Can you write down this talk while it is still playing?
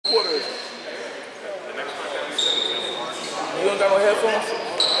quarter is it? You don't got no headphones?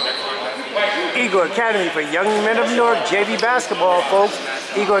 Eagle Academy for Young Men of Newark, JV basketball, folks.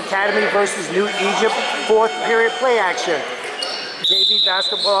 Eagle Academy versus New Egypt, fourth period play action. JV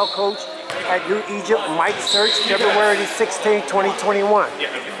basketball coach at New Egypt, Mike Search, February 16, 2021.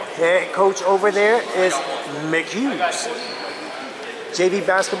 Head coach over there is Mick Hughes. JV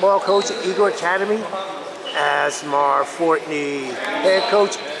basketball coach at Eagle Academy, Asmar Fortney. Head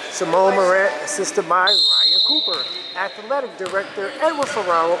coach Simone Moret, assisted by Ryan Cooper. Athletic director Edward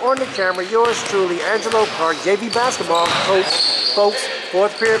Ferraro. On the camera, yours truly, Angelo Clark, JV basketball coach. Folks,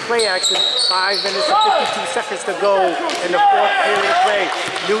 fourth period play action, 5 minutes and 52 seconds to go in the fourth period play.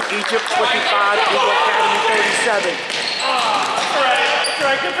 New Egypt 25, Eagle Academy 37. That's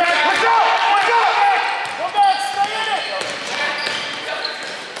right, get back, push up, go back, stay in it.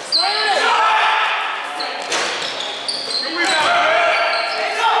 Stay in it.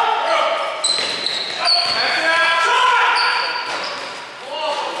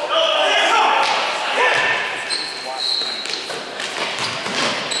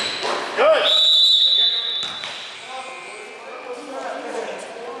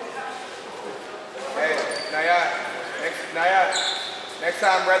 Next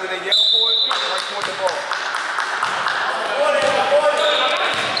time, rather than yell for it, right toward the ball.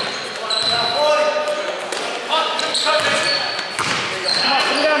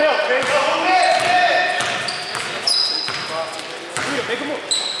 Come downhill, Chase. Make a move.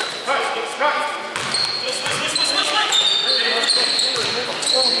 Cut.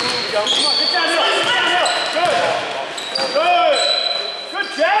 Come on, get downhill. Good,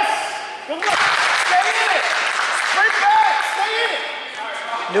 Jess. Good luck. Stay in it. Bring back. Stay in it.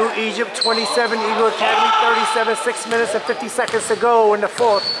 New Egypt 27, Eagle Academy 37, 6 minutes and 50 seconds to go in the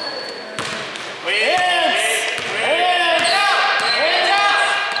fourth. Hands!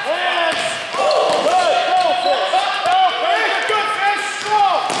 Good, go, Fish! Good, Fish!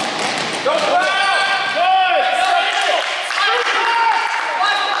 Strong! Go, good!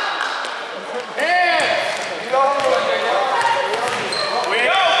 Hands! We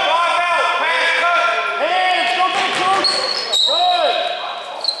go! 5 out! Pass cut! Hands! Go get it, coach! Good!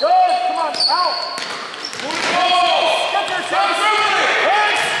 Good! Come on, out! Get your chase!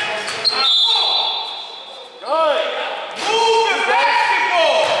 Hands! Good! Move the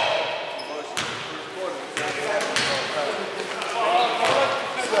basketball!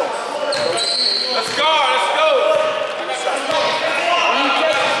 Let's go!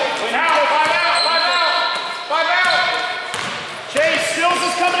 Five out! Chase, Stills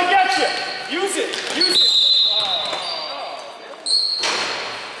is coming to get you! Use it!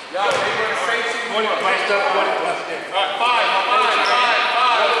 Yo, they were the same team. All right, five.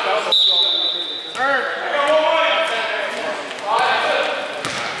 Turn.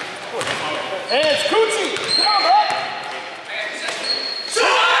 Hands, Coochie! Come on, bro!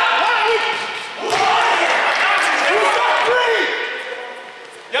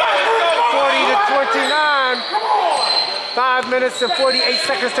 40 to 29. 5 minutes and 48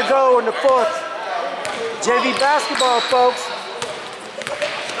 seconds to go in the fourth. JV basketball, folks.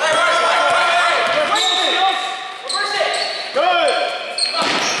 Good!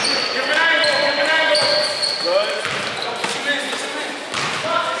 Give him an angle! Good.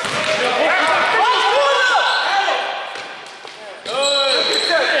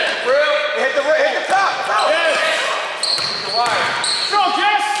 Hit the top. Yes! Strong,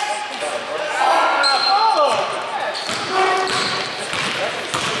 Jess! Follow!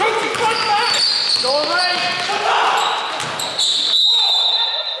 Coochie, front back! Go right!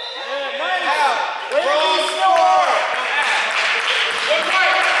 Yeah, nice! Way to be slower! Go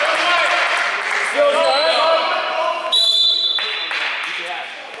right! Still right?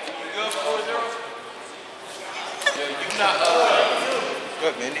 You good, 4-0? Yeah, you not,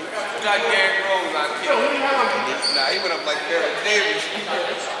 good, man. You not Gary Rose out here. Nah, he went up like Barry Davis.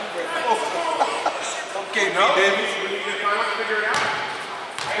 Okay, no. Davis.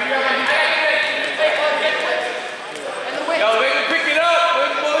 Yo, they can pick it up,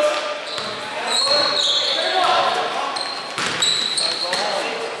 good boys.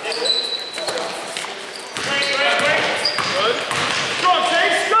 Good. Strong,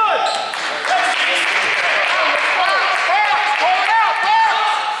 Chase, good!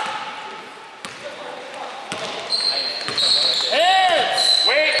 Hands!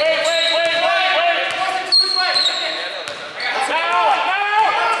 Wait! It's out!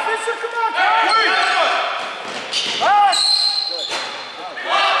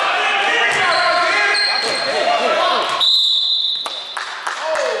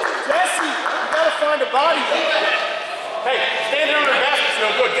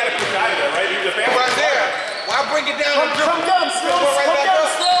 gotta push out of there, right? The right there. Why bring it down? Come get him, Stills. Right Come back get him, up.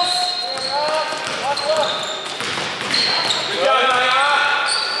 Stills. Good job, Naya.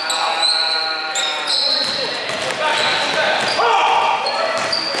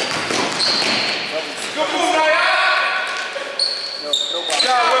 Good move, Naya. Good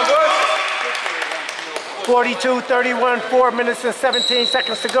job, Wimbush. 42-31, 4 minutes and 17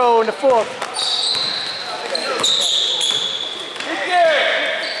 seconds to go in the fourth.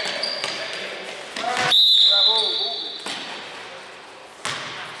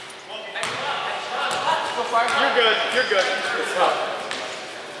 You're good. You're good.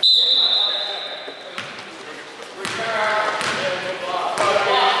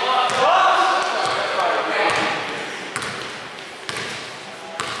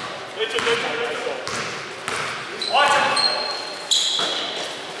 Watch him.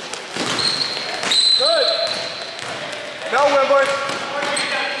 Good. No, Wimbush.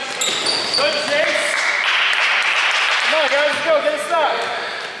 Good, Chase. Come on, guys. Let's go. Get a stop.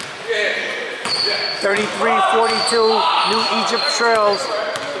 33-42, New Egypt trails.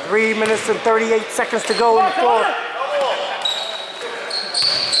 3 minutes and 38 seconds to go in the fourth.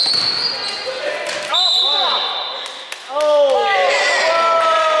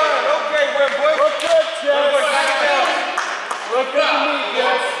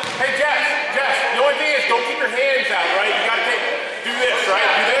 Hey, Jess, the only thing is don't keep your hands out, right? You gotta do this, right?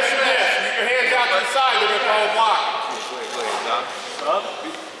 Do this and this. Keep your hands out to the side, they're gonna throw a block.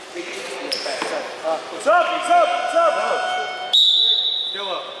 What's up? Still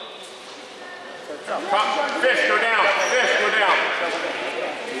up. Fish, go down. Fish, go down.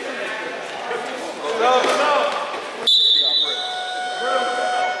 What's up?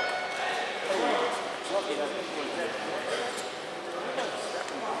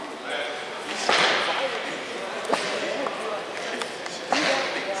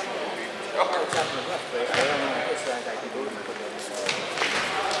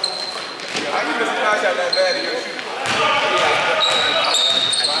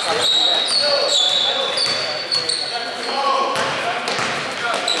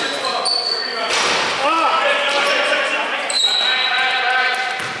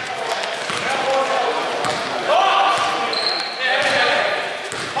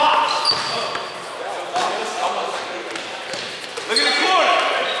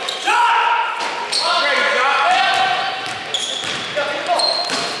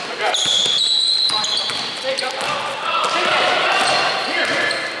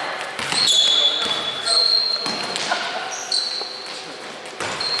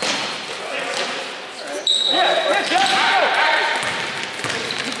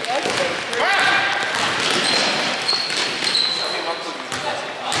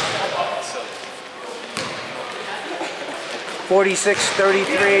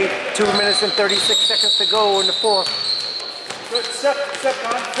 46-33, 2 minutes and 36 seconds to go in the fourth. Good, step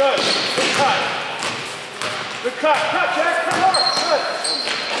on, good. Good cut. Good cut, Jack, cut hard, good.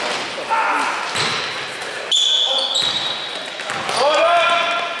 Hold up.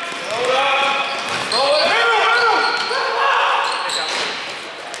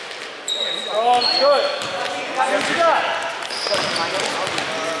 Oh, good. What you got?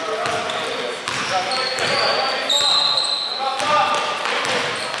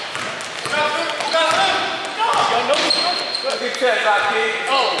 Big chest, I kid.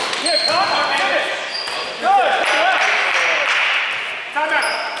 Oh, yeah, come on, finish. Good. Time out.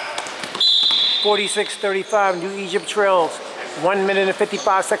 46-35, New Egypt trails. 1 minute and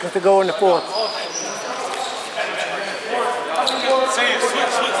 55 seconds to go in the fourth.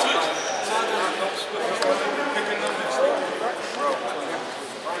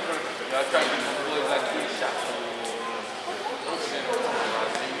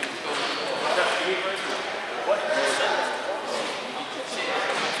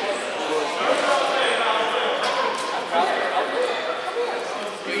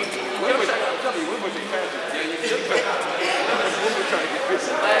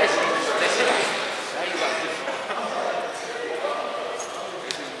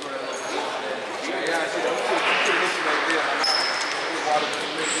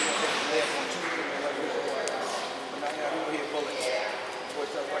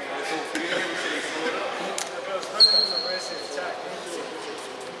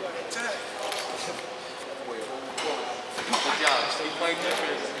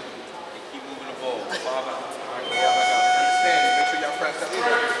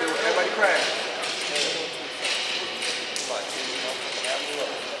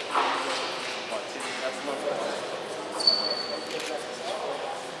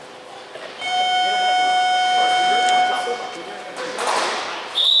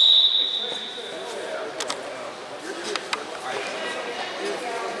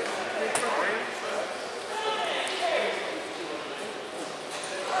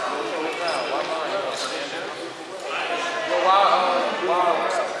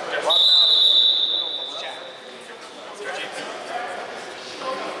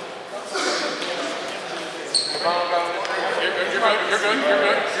 14.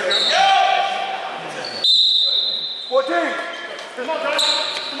 Come on, guys.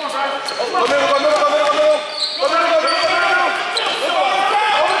 Come on, guys. Go middle, go middle, go middle, go middle. Go middle, go middle, go middle.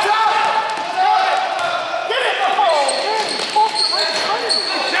 Over top. Get it. Oh,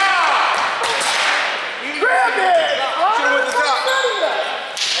 good job. Grab it. Shoot him with the top.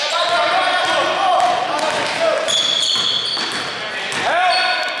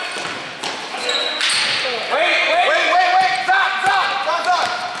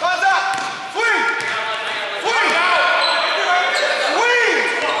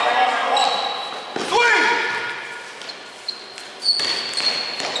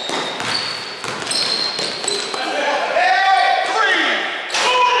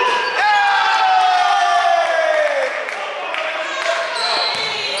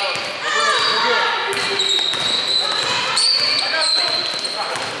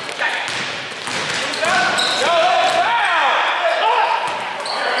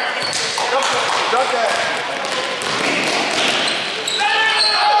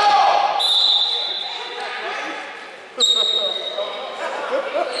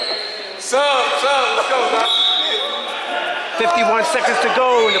 Let's go, Doc. 51 seconds to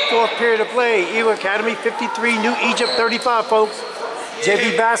go in the fourth period of play. Eagle Academy 53, New Egypt 35, folks.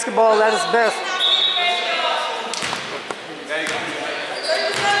 JV basketball at its best.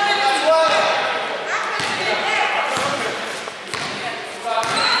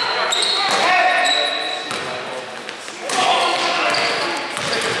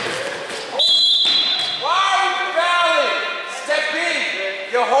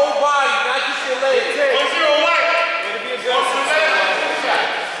 Your whole body, not just your legs. 1-0 white. It'll be a good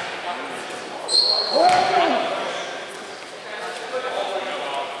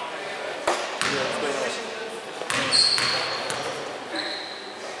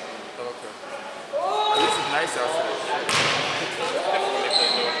This is nice outside.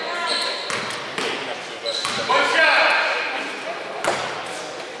 One shot.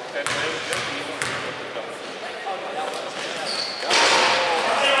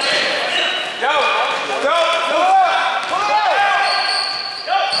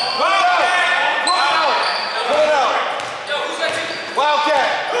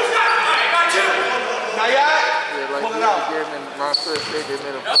 My first day, they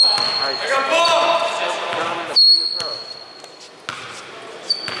made a ball from ice. I got ball! Down in the biggest house.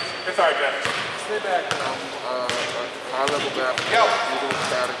 It's all right, Jeff. Stay back. High-level basketball.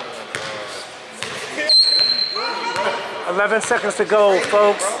 11 seconds to go,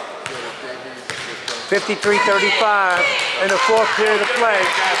 folks. 53-35 in the fourth period of play.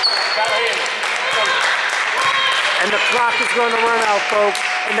 And the clock is going to run out, folks,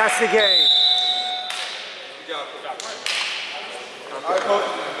 and that's the game. All right, coach.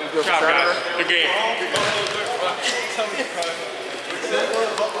 Good job, guys. Good game.